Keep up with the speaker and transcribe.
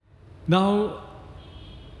Now,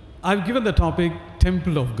 I've given the topic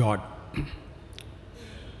Temple of God.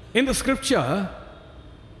 In the scripture,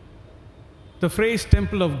 the phrase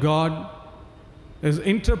Temple of God is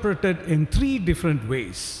interpreted in three different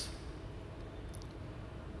ways.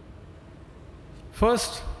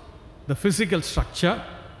 First, the physical structure.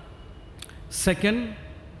 Second,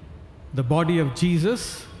 the body of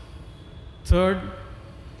Jesus. Third,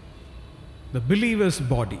 the believer's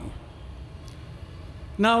body.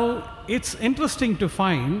 Now, it's interesting to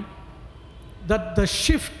find that the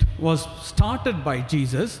shift was started by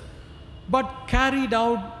Jesus, but carried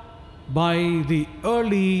out by the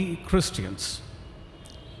early Christians.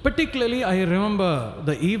 Particularly, I remember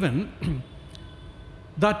the event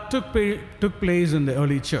that took place in the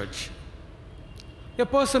early church. A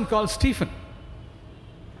person called Stephen.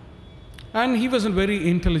 And he was a very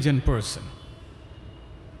intelligent person.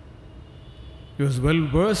 He was well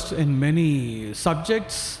versed in many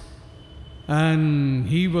subjects, and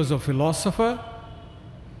he was a philosopher,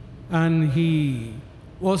 and he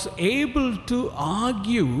was able to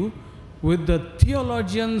argue with the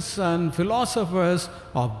theologians and philosophers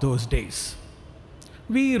of those days.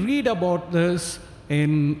 We read about this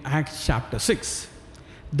in Acts chapter 6.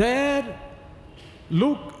 There,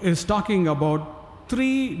 Luke is talking about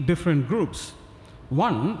three different groups.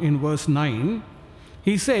 One, in verse 9,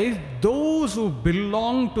 he says, those who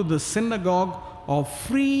belong to the synagogue of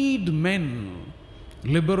freed men,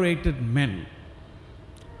 liberated men.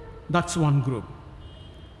 That's one group.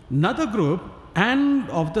 Another group, and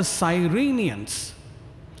of the Cyrenians.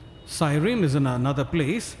 Cyrene is in another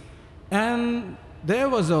place, and there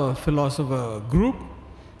was a philosopher group,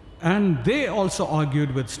 and they also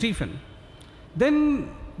argued with Stephen. Then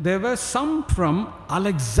there were some from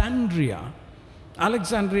Alexandria.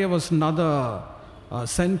 Alexandria was another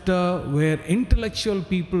center where intellectual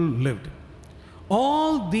people lived.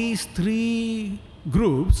 All these three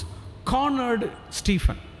groups cornered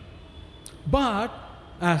Stephen. But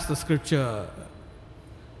as the scripture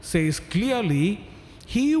says clearly,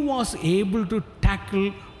 he was able to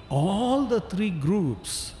tackle all the three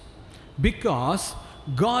groups because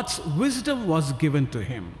God's wisdom was given to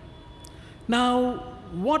him. Now,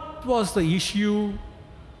 what was the issue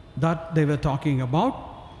that they were talking about?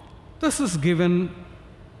 This is given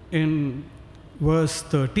in verse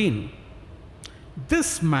 13.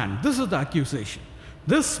 This man, this is the accusation,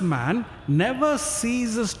 this man never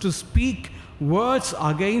ceases to speak words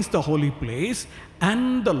against the holy place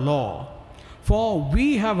and the law. For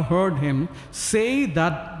we have heard him say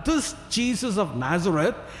that this Jesus of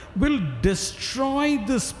Nazareth will destroy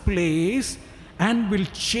this place and will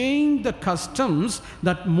change the customs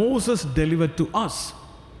that Moses delivered to us.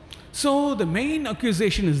 So the main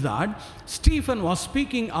accusation is that Stephen was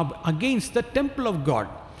speaking up against the temple of God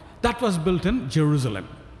that was built in Jerusalem.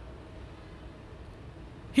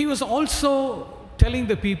 He was also telling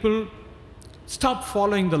the people, stop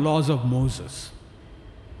following the laws of Moses,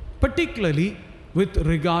 particularly with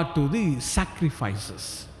regard to the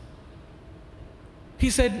sacrifices. He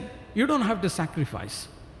said, you don't have to sacrifice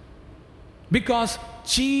because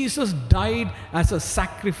Jesus died as a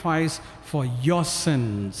sacrifice for your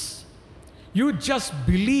sins. You just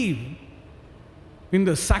believe in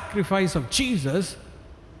the sacrifice of Jesus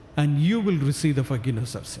and you will receive the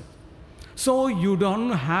forgiveness of sin. So you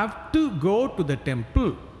don't have to go to the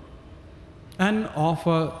temple and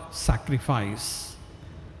offer sacrifice.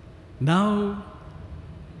 Now,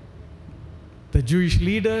 the Jewish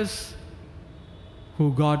leaders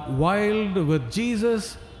who got wild with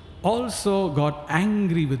Jesus also got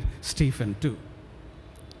angry with Stephen too.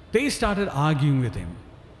 They started arguing with him.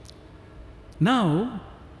 Now,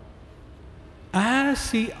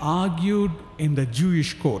 as he argued in the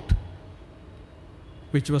Jewish court,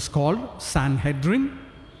 which was called Sanhedrin,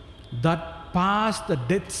 that passed the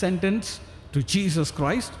death sentence to Jesus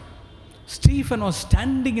Christ, Stephen was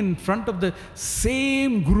standing in front of the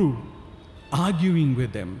same group, arguing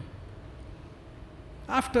with them.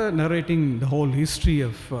 After narrating the whole history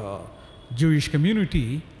of Jewish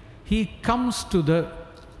community, he comes to the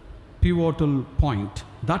pivotal point.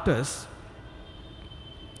 That is,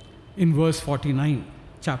 in verse 49,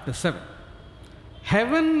 chapter 7.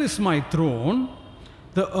 Heaven is my throne,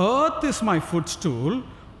 the earth is my footstool.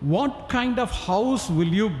 What kind of house will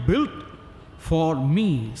you build for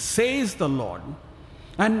me, says the Lord?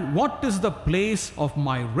 And what is the place of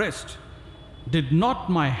my rest? Did not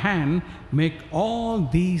my hand make all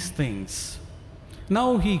these things?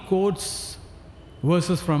 Now he quotes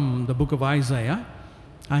verses from the book of Isaiah,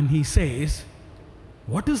 and he says,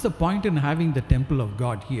 what is the point in having the temple of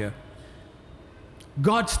God here?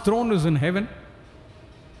 God's throne is in heaven,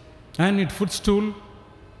 and its footstool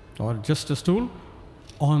or just a stool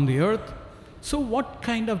on the earth. So what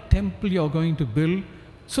kind of temple you are going to build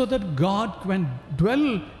so that God can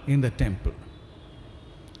dwell in the temple?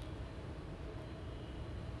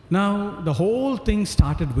 Now, the whole thing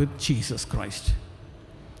started with Jesus Christ.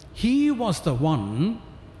 He was the one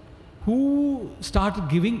who started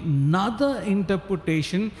giving another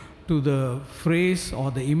interpretation to the phrase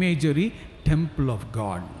or the imagery, temple of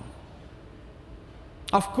God.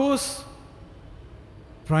 Of course,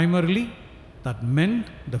 primarily, that meant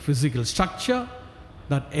the physical structure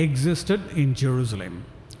that existed in Jerusalem.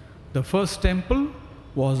 The first temple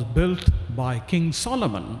was built by King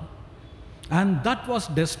Solomon, and that was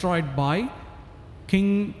destroyed by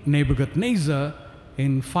King Nebuchadnezzar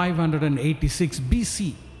in 586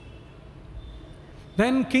 BC.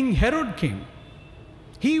 Then King Herod came.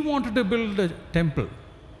 He wanted to build a temple.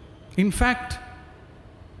 In fact,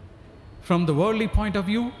 from the worldly point of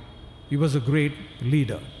view, he was a great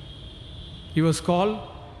leader. He was called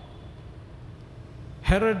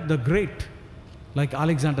Herod the Great, like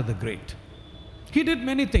Alexander the Great. He did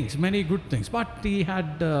many things, many good things, but he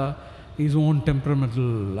had his own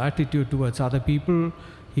temperamental attitude towards other people.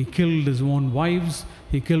 He killed his own wives,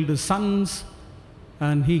 he killed his sons,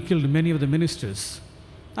 and he killed many of the ministers.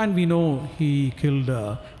 And we know he killed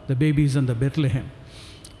the babies in the Bethlehem.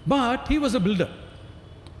 But he was a builder.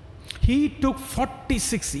 He took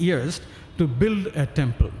 46 years to build a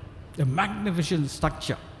temple, a magnificent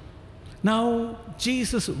structure. Now,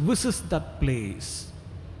 Jesus visits that place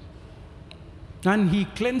and he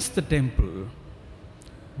cleansed the temple.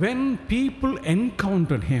 When people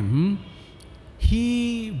encountered him,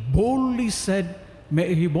 he boldly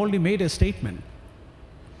made a statement: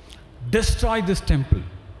 destroy this temple,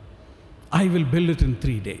 I will build it in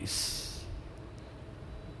 3 days.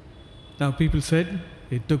 Now people said,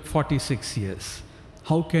 it took 46 years.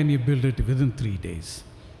 How can you build it within 3 days?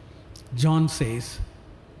 John says,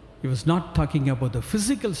 he was not talking about the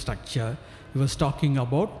physical structure, he was talking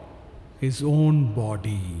about his own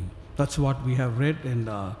body. That's what we have read in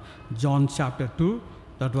John chapter 2,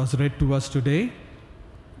 that was read to us today.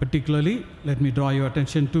 Particularly, let me draw your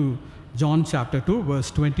attention to John chapter 2,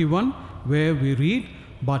 verse 21, where we read,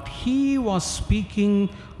 but he was speaking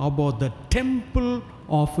about the temple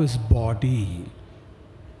of his body.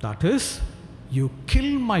 That is, you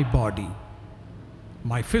kill my body,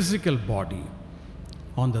 my physical body.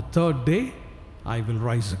 On the third day, I will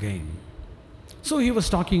rise again. So he was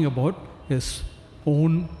talking about his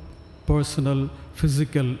own personal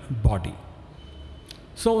physical body.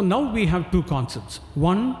 So now we have two concepts.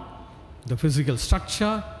 One, the physical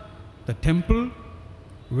structure, the temple,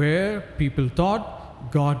 where people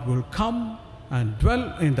thought God will come and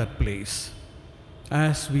dwell in that place.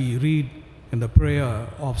 As we read in the prayer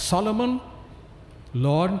of Solomon,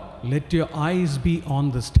 Lord, let your eyes be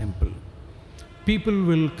on this temple. People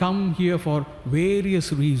will come here for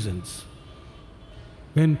various reasons.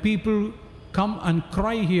 When people come and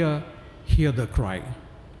cry here, hear the cry.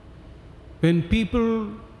 When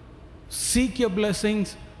people seek your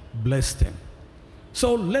blessings, bless them.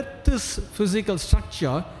 So let this physical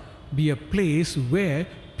structure be a place where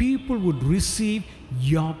people would receive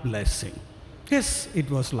your blessing. Yes, it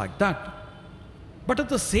was like that. But at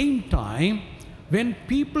the same time, when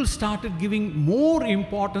people started giving more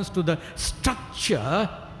importance to the structure,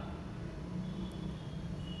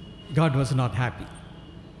 God was not happy.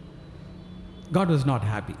 God was not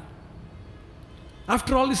happy.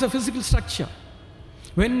 After all, it's a physical structure.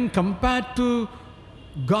 When compared to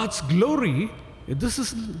God's glory, this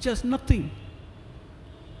is just nothing.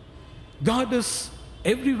 God is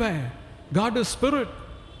everywhere. God is spirit.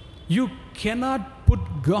 You cannot put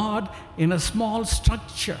God in a small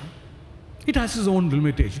structure. It has its own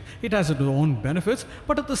limitation. It has its own benefits,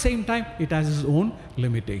 but at the same time, it has its own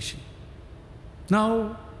limitation.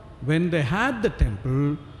 Now, when they had the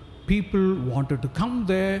temple, people wanted to come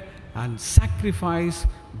there and sacrifice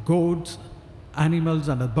goats, animals,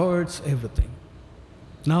 and the birds, everything.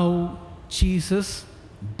 Now, Jesus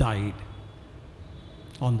died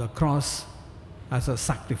on the cross as a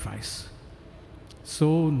sacrifice.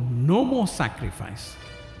 So, no more sacrifice.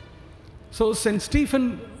 So, St.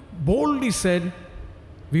 Stephen boldly said,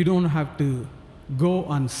 we don't have to go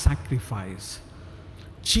and sacrifice.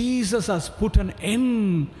 Jesus has put an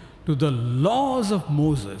end to the laws of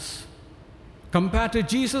Moses. Compared to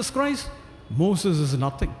Jesus Christ, Moses is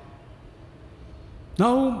nothing.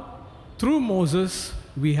 Now, through Moses,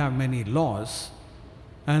 we have many laws.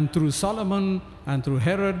 And through Solomon and through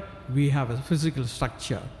Herod, we have a physical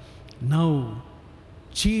structure. Now,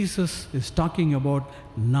 Jesus is talking about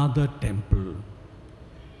another temple.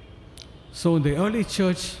 So, the early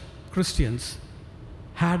church Christians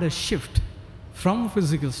had a shift from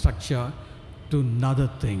physical structure to another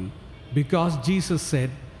thing, because Jesus said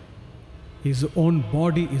his own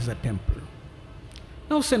body is a temple.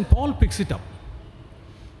 Now St. Paul picks it up,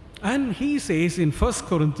 and he says in 1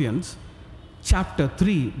 Corinthians chapter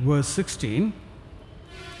 3 verse 16,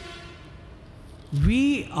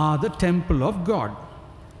 we are the temple of God.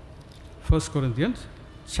 1 Corinthians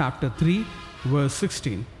chapter 3 verse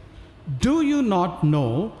 16. Do you not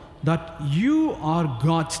know that you are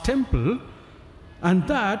God's temple and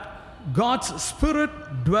that God's Spirit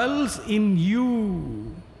dwells in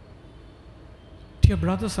you? Dear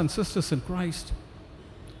brothers and sisters in Christ,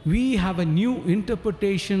 we have a new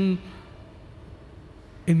interpretation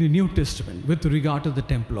in the New Testament with regard to the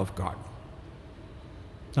temple of God.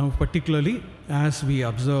 Now, particularly as we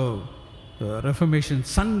observe Reformation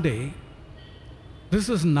Sunday, this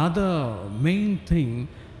is another main thing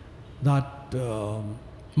that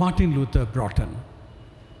Martin Luther brought in.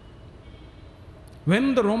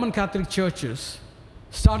 When the Roman Catholic churches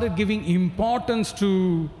started giving importance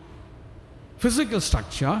to physical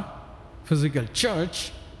structure, physical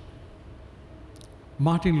church,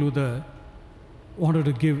 Martin Luther wanted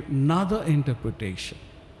to give another interpretation.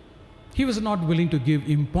 He was not willing to give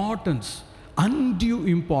importance, undue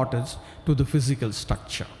importance, to the physical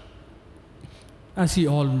structure. As you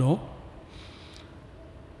all know,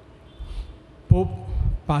 Pope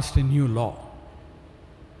passed a new law.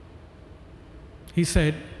 He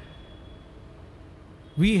said,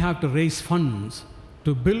 we have to raise funds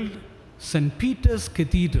to build St. Peter's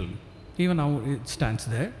Cathedral. Even now it stands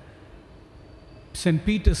there. St.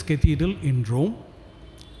 Peter's Cathedral in Rome.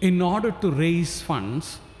 In order to raise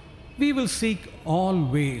funds, we will seek all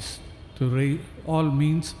ways to raise, all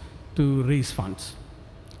means to raise funds.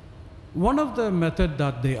 One of the methods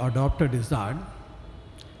that they adopted is that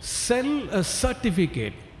sell a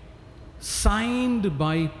certificate signed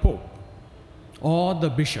by Pope or the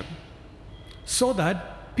bishop, so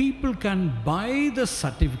that people can buy the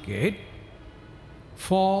certificate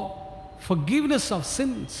for forgiveness of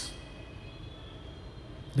sins.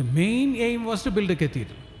 The main aim was to build a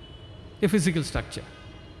cathedral, a physical structure.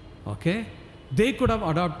 Okay? They could have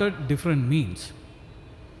adopted different means.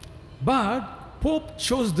 But Pope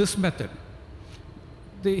chose this method.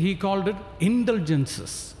 He called it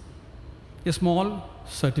indulgences. A small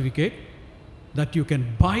certificate that you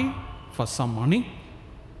can buy for some money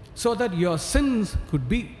so that your sins could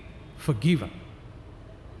be forgiven.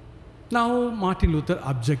 Now, Martin Luther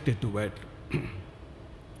objected to it.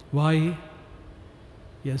 Why?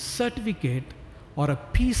 A certificate or a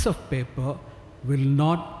piece of paper will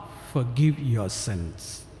not forgive your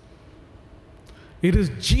sins. It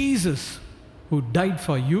is Jesus who died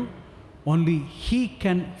for you. Only He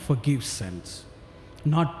can forgive sins.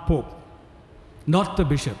 Not Pope, not the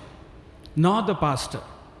bishop, not the pastor.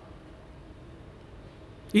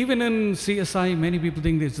 Even in CSI, many people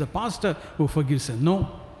think it's the pastor who forgives sin. No,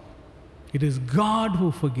 it is God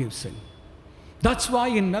who forgives sin. That's why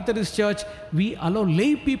in Methodist Church, we allow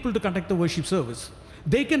lay people to conduct the worship service.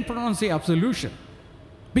 They can pronounce the absolution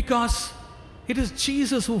because it is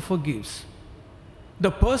Jesus who forgives. The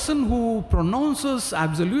person who pronounces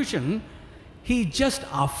absolution, he just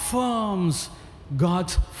affirms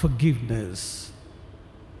God's forgiveness.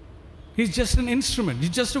 He's just an instrument. He's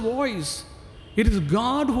just a voice. It is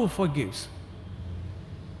God who forgives.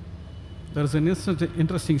 There is an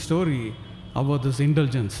interesting story about these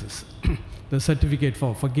indulgences, the certificate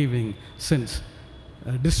for forgiving sins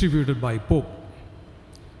distributed by Pope.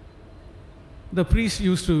 The priest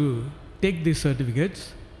used to take these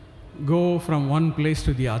certificates, go from one place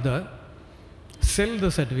to the other, sell the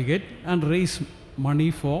certificate and raise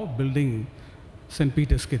money for building St.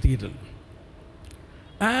 Peter's Cathedral.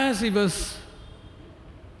 As he was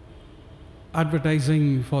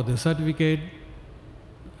advertising for the certificate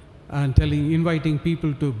and inviting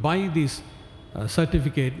people to buy this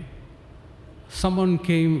certificate, someone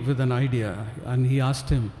came with an idea and he asked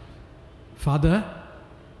him, "Father,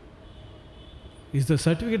 is the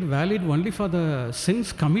certificate valid only for the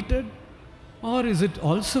sins committed, or is it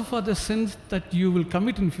also for the sins that you will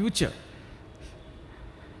commit in future?"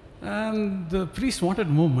 And the priest wanted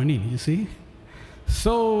more money, you see.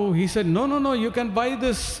 So he said, no, you can buy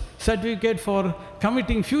this certificate for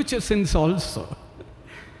committing future sins also.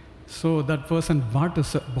 So that person bought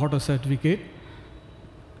a certificate,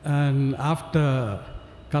 and after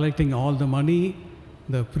collecting all the money,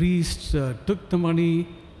 the priest took the money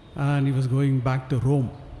and he was going back to Rome.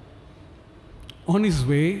 On his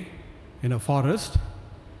way in a forest,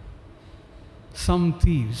 some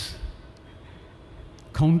thieves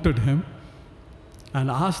counted him and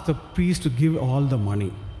asked the priest to give all the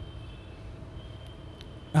money.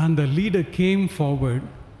 And the leader came forward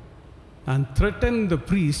and threatened the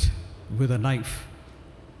priest with a knife.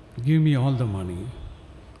 Give me all the money.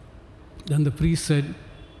 Then the priest said,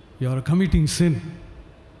 you are committing sin.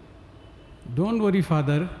 Don't worry,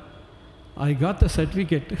 Father. I got the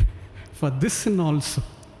certificate for this sin also.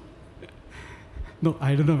 No,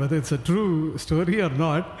 I don't know whether it's a true story or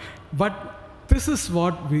not, but this is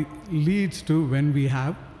what leads to when we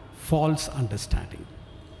have false understanding.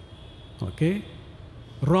 Okay?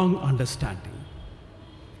 Wrong understanding.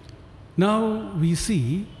 Now we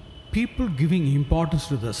see people giving importance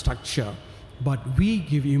to the structure, but we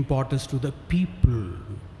give importance to the people.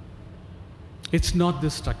 It's not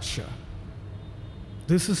the structure.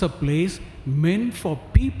 This is a place meant for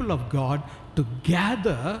people of God to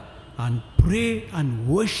gather and pray and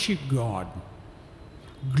worship God,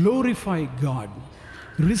 glorify God,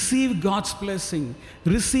 receive God's blessing,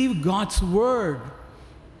 receive God's word,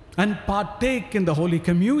 and partake in the Holy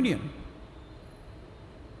Communion.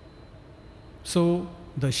 So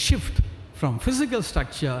the shift from physical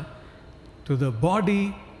structure to the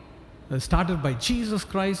body started by Jesus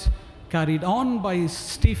Christ, carried on by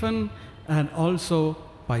Stephen, and also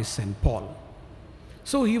by St. Paul.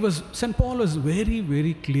 So St. Paul is very,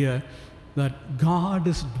 very clear that God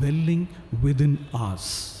is dwelling within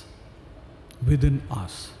us. Within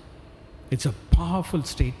us. It's a powerful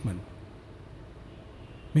statement.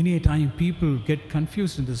 Many a time people get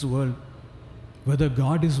confused in this world whether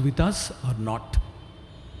God is with us or not.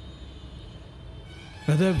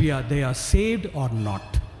 Whether they are saved or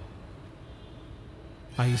not.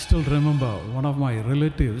 I still remember one of my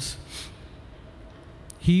relatives.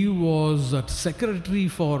 He was a secretary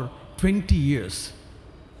for 20 years.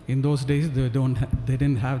 In those days, they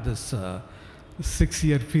didn't have this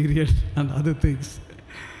 6-year period and other things.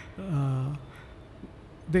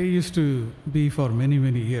 They used to be for many,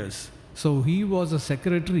 many years. So he was a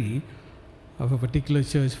secretary of a particular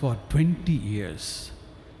church for 20 years.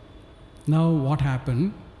 Now what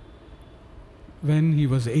happened? When he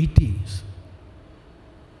was 80,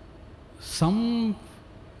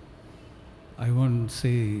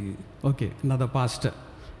 another pastor,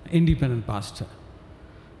 independent pastor,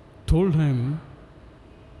 told him,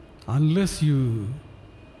 unless you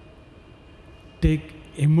take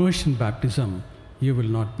immersion baptism, you will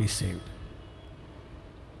not be saved.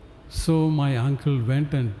 So my uncle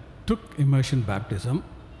went and took immersion baptism.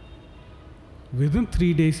 Within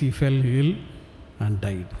 3 days he fell ill and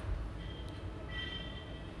died.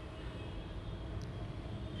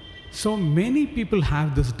 So many people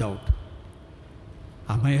have this doubt.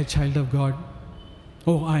 Am I a child of God?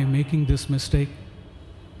 Oh, I am making this mistake.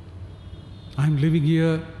 I am living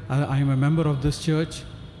here. I am a member of this church.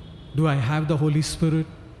 Do I have the Holy Spirit?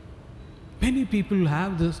 Many people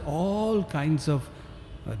have all kinds of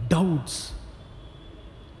doubts.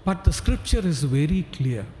 But the scripture is very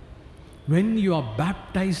clear. When you are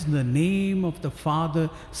baptized in the name of the Father,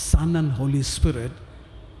 Son, and Holy Spirit,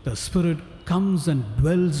 the Spirit comes and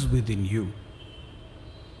dwells within you.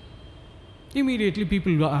 Immediately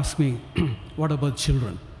people will ask me, what about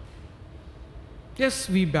children? Yes,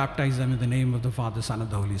 we baptize them in the name of the Father, Son, and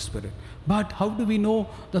the Holy Spirit. But how do we know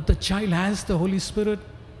that the child has the Holy Spirit?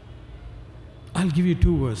 I'll give you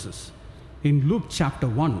 2 verses. In Luke chapter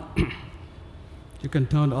 1, you can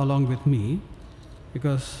turn along with me,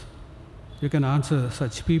 because you can answer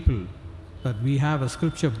such people that we have a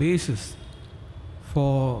scripture basis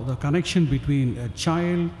for the connection between a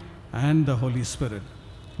child and the Holy Spirit.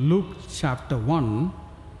 Luke chapter 1,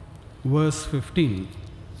 verse 15.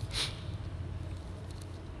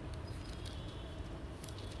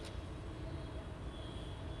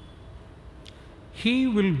 He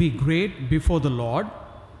will be great before the Lord.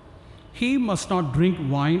 He must not drink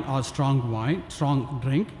wine or strong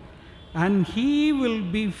drink, and he will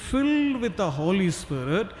be filled with the Holy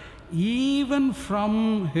Spirit even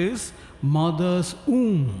from his mother's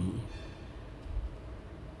womb.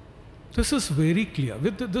 This is very clear.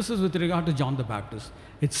 This is with regard to John the Baptist.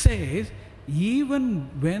 It says, even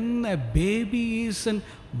when a baby is in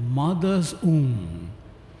mother's womb,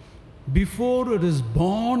 before it is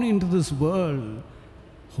born into this world,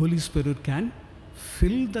 Holy Spirit can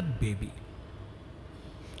fill that baby.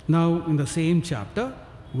 Now, in the same chapter,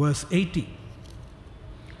 verse 80,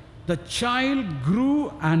 the child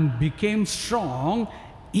grew and became strong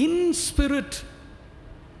in spirit.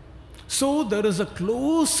 So there is a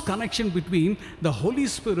close connection between the Holy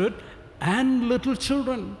Spirit and little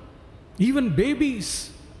children, even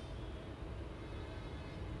babies.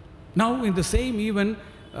 Now, in the same event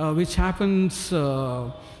which happens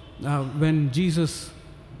when Jesus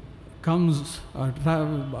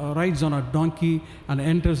rides on a donkey and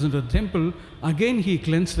enters into the temple, again he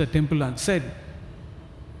cleansed the temple and said,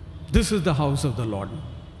 "This is the house of the Lord."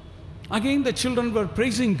 Again the children were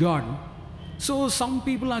praising God. So some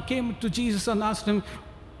people came to Jesus and asked him,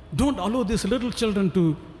 "Don't allow these little children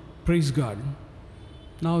to praise God."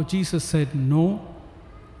 Now Jesus said, "No,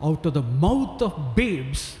 out of the mouth of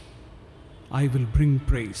babes I will bring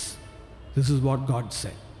praise." This is what God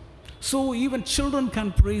said. So even children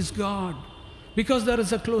can praise God because there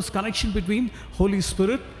is a close connection between Holy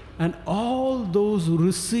Spirit and all those who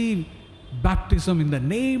receive baptism in the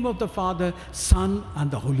name of the Father, Son, and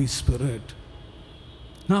the Holy Spirit.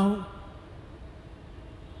 Now,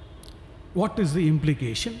 what is the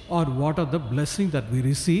implication, or what are the blessings that we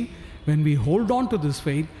receive when we hold on to this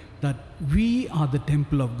faith that we are the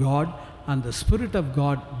temple of God and the Spirit of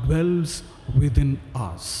God dwells within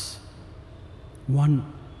us?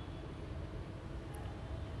 One,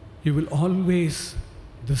 you will always,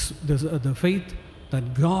 the faith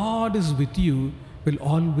that God is with you will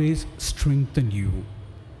always strengthen you.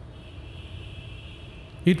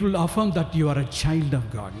 It will affirm that you are a child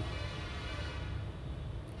of God.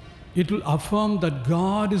 It will affirm that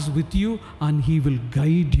God is with you and He will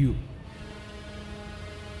guide you.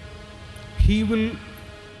 He will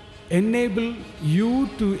enable you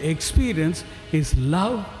to experience His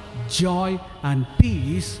love, joy, and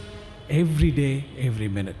peace every day, every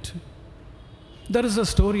minute. There is a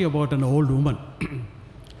story about an old woman.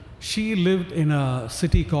 She lived in a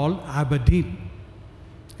city called Aberdeen.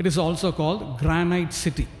 It is also called Granite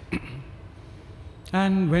City.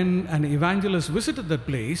 And when an evangelist visited that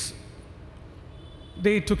place,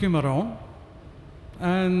 they took him around.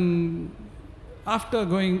 And after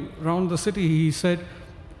going around the city, he said,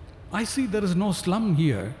 "I see there is no slum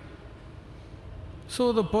here."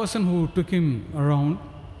 So the person who took him around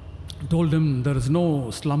told him, "There is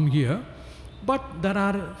no slum here, but there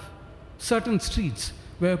are certain streets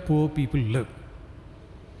where poor people live."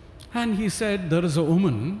 And he said, "There is a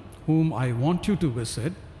woman whom I want you to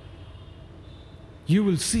visit. You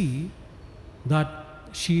will see that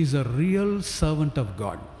she is a real servant of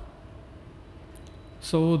God."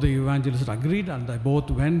 So the evangelist agreed, and they both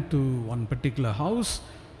went to one particular house.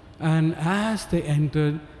 And as they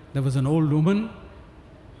entered, there was an old woman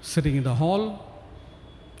sitting in the hall,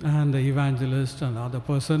 and the evangelist and the other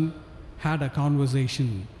person had a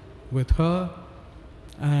conversation with her.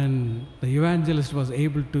 And the evangelist was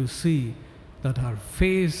able to see that her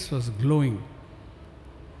face was glowing,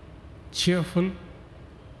 cheerful,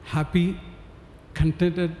 happy,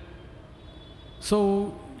 contented. So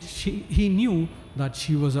he knew that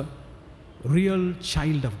she was a real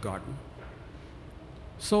child of God.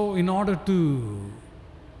 So in order to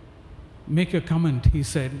make a comment, he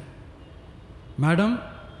said, "Madam,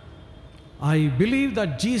 I believe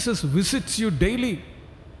that Jesus visits you daily."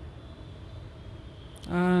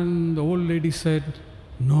 And the old lady said,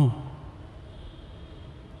 "No."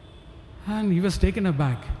 And he was taken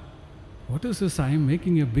aback. What is this? I am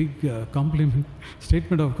making a big compliment,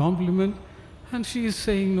 statement of compliment. And she is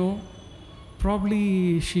saying, "No,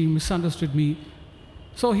 probably she misunderstood me."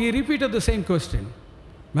 So he repeated the same question.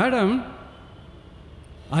 "Madam,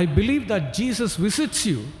 I believe that Jesus visits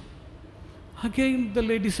you." Again the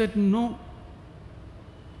lady said, "No."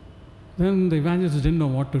 Then the evangelist didn't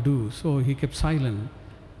know what to do, so he kept silent.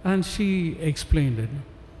 And she explained it.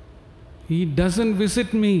 "He doesn't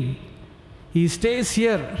visit me. He stays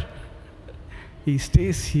here." He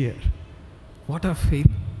stays here. What a faith.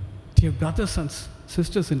 Dear brothers and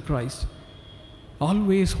sisters in Christ,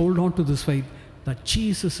 always hold on to this faith that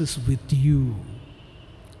Jesus is with you.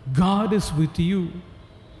 God is with you.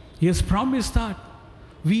 He has promised that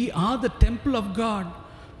we are the temple of God.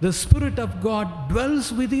 The Spirit of God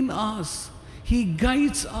dwells within us. He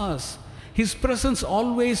guides us. His presence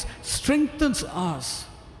always strengthens us.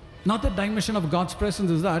 Another dimension of God's presence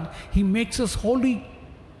is that He makes us holy.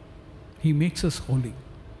 He makes us holy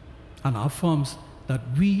and affirms that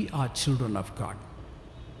we are children of God.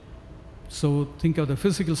 So think of the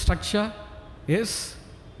physical structure. Yes,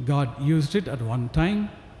 God used it at one time.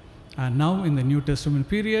 And now in the New Testament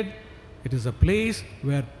period, it is a place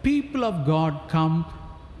where people of God come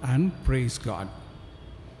and praise God.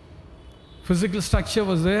 Physical structure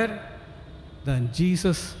was there. Then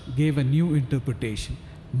Jesus gave a new interpretation.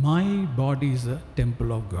 My body is the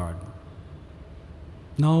temple of God.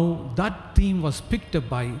 Now that theme was picked up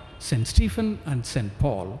by St. Stephen and St.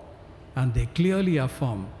 Paul, and they clearly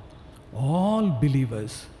affirm all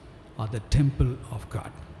believers are the temple of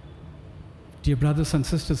God. Dear brothers and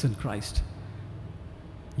sisters in Christ,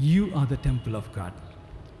 you are the temple of God.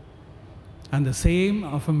 And the same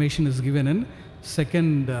affirmation is given in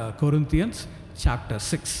 2 Corinthians chapter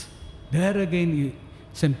 6. There again,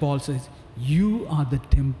 St. Paul says, you are the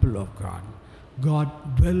temple of God.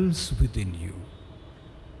 God dwells within you.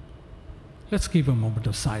 Let's keep a moment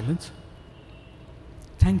of silence,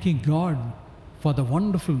 thanking God for the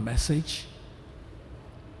wonderful message,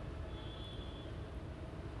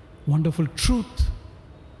 wonderful truth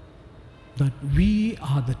that we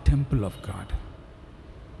are the temple of God.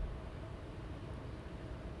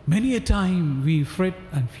 Many a time we fret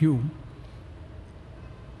and fume.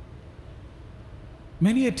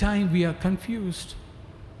 Many a time we are confused.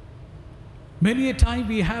 Many a time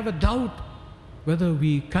we have a doubt whether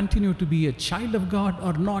we continue to be a child of God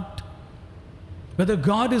or not, whether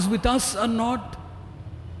God is with us or not.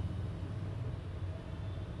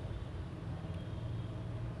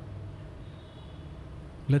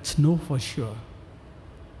 Let's know for sure,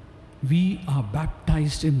 we are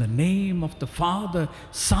baptized in the name of the Father,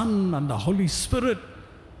 Son, and the Holy Spirit.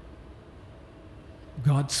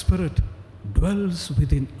 God's Spirit dwells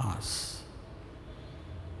within us.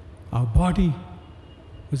 Our body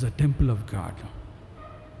is a temple of God.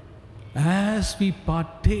 As we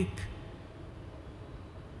partake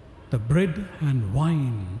the bread and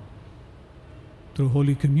wine through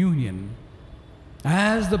Holy Communion,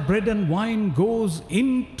 as the bread and wine goes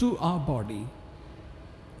into our body,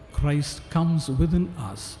 Christ comes within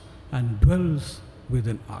us and dwells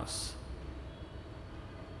within us.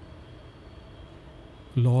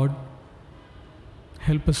 Lord,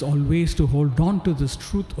 help us always to hold on to this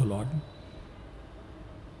truth, O Lord.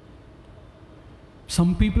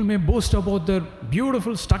 Some people may boast about their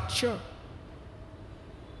beautiful structure,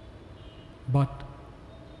 but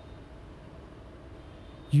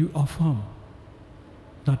you affirm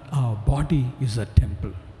that our body is a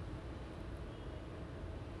temple.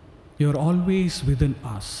 You are always within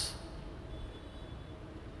us.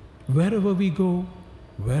 Wherever we go,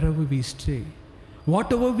 wherever we stay,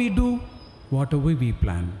 whatever we do, whatever we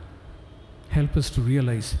plan, help us to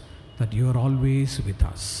realize that you are always with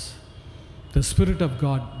us. The Spirit of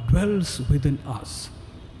God dwells within us.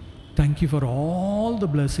 Thank you for all the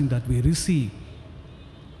blessing that we receive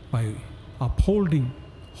by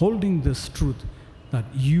holding this truth that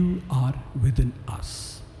you are within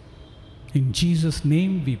us. In Jesus'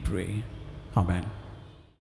 name we pray. Amen.